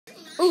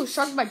Ooh,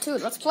 Shark by 2.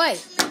 Let's play.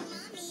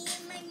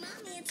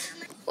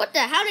 What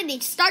the? How did they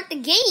start the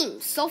game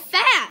so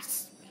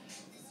fast?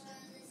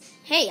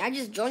 Hey, I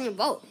just joined your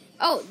boat.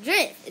 Oh,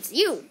 Drift, it's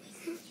you.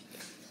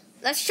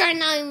 Let's try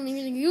not to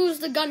use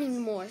the gun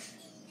anymore.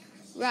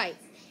 Right.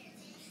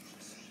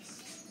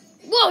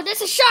 Whoa,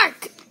 there's a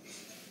shark.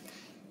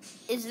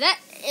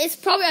 It's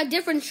probably a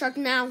different shark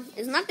now.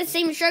 It's not the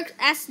same shark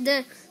as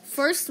the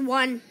first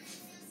one.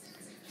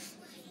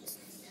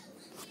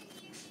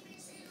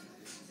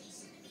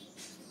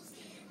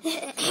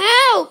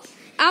 Help!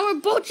 Our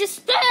boat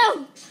just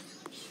fell!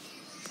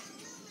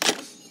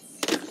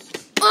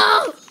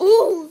 Oh!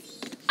 Ooh!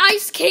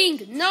 Ice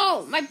King!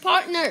 No! My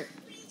partner!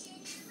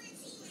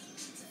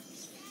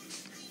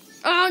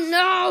 Oh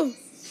no!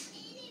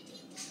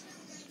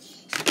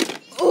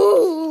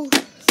 Ooh!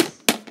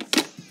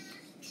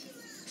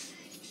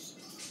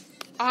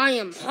 I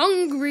am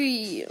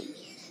hungry!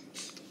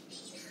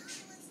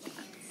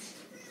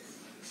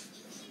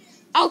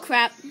 Oh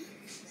crap!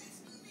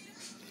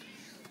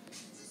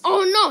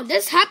 Oh no,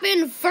 this happened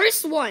in the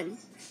first one.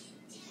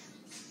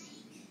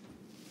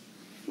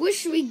 What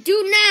should we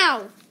do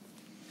now?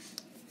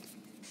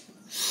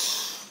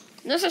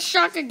 There's a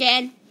shark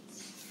again.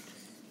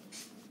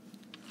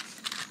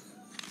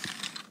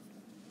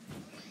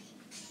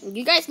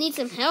 You guys need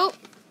some help?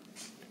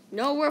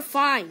 No, we're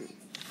fine.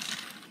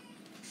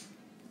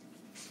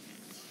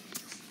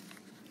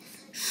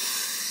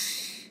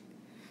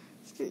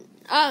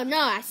 Oh no,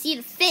 I see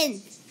the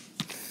fin.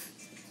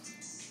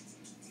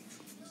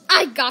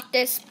 I got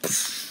this.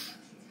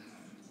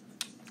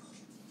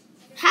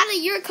 How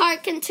did your car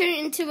can turn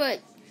into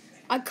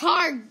a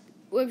car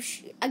with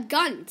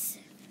guns?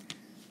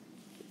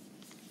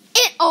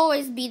 It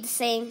always be the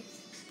same.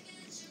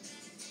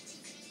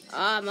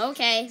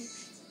 Okay.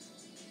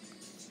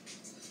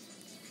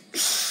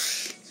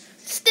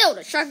 Still,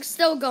 the shark's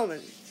still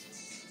going.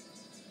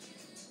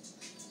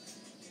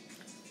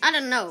 I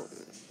don't know.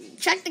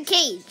 Check the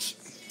cage.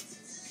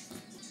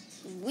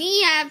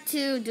 We have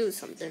to do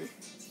something.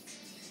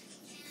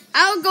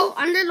 I'll go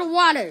under the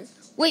water.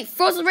 Wait,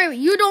 Frozen Raven,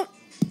 you don't...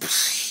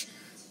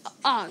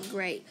 Oh,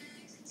 great.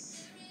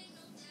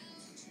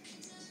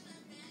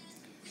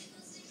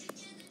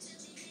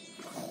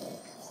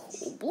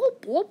 Bloop,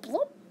 bloop,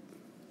 bloop.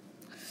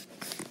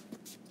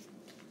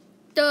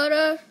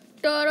 Da-da,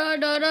 da-da,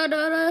 da-da,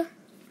 da-da.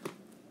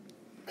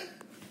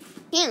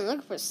 Can't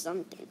look for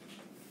something.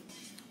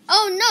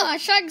 Oh, no, a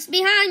shark's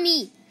behind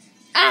me.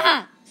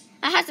 Ah!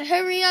 I have to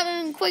hurry up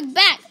and quick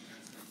back.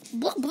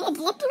 Bloop, bloop,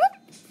 bloop, bloop.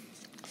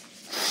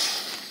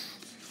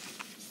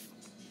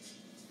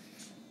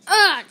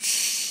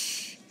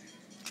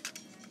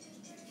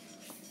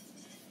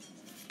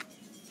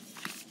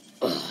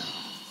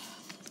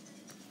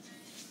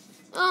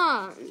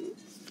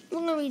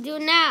 What do we do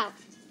now?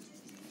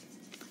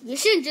 You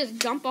shouldn't just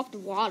jump off the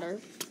water.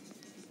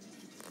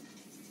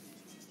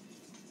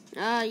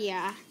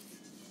 Yeah.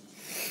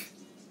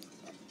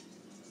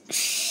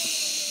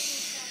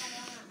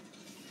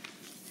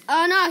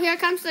 Oh no, here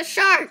comes the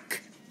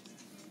shark.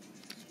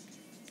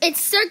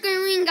 It's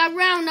circling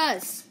around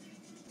us.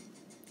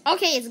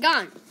 Okay, it's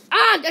gone.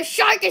 Ah, the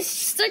shark is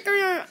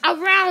circling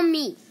around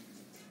me.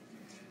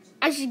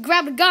 I should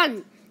grab a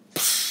gun.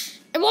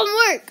 It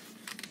won't work.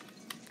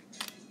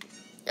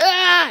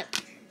 Ah!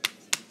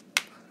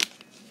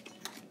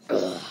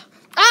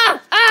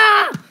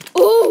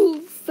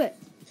 Oof!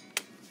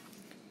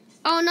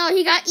 Oh no,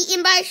 he got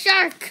eaten by a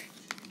shark.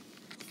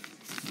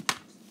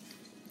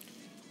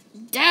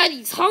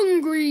 Daddy's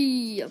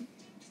hungry.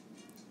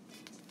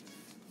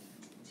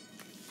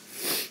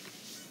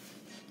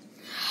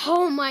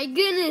 Oh my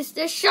goodness,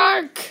 the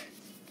shark.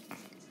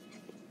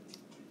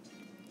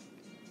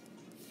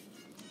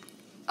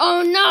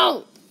 Oh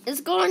no,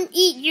 it's going to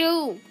eat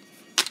you.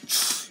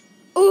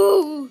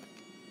 Ooh.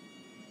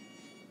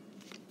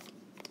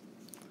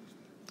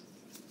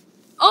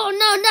 Oh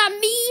no, not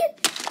me.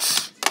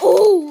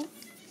 Ooh.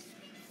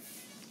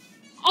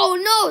 Oh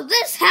no,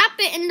 this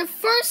happened in the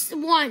first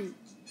one.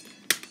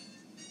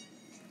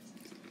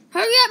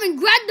 Hurry up and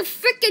grab the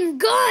freaking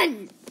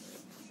gun.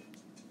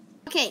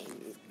 Okay,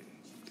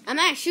 I'm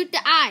gonna shoot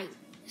the eye.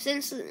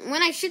 Since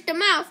when I shoot the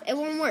mouth, it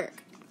won't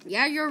work.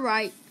 Yeah, you're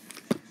right.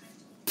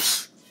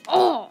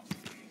 Oh.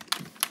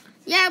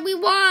 Yeah, we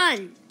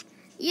won.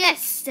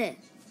 Yes.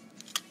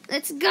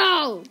 Let's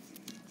go.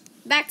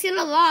 Back to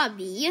the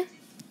lobby.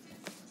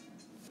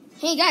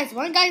 Hey guys,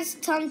 want guys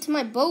come to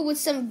my boat with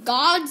some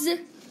gods?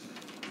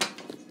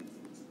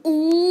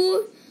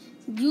 Ooh,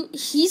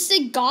 he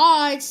said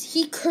gods.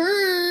 He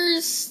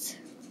cursed.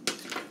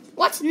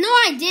 What? No,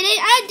 I didn't.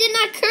 I did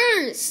not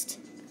curse.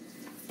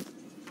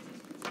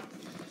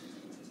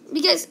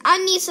 Because I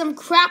need some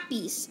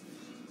crappies.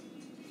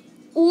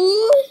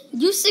 Ooh,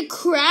 you said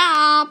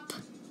crap.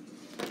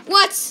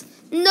 What?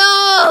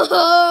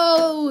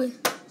 No.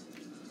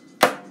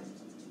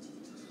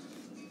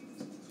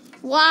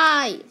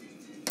 Why?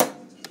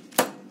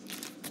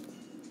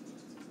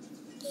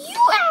 You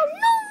have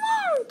no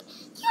mark.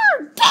 You're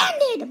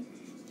abandoned.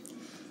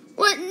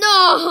 What?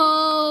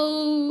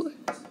 No.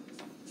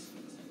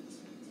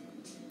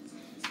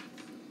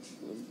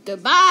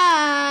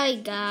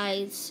 Goodbye,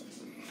 guys.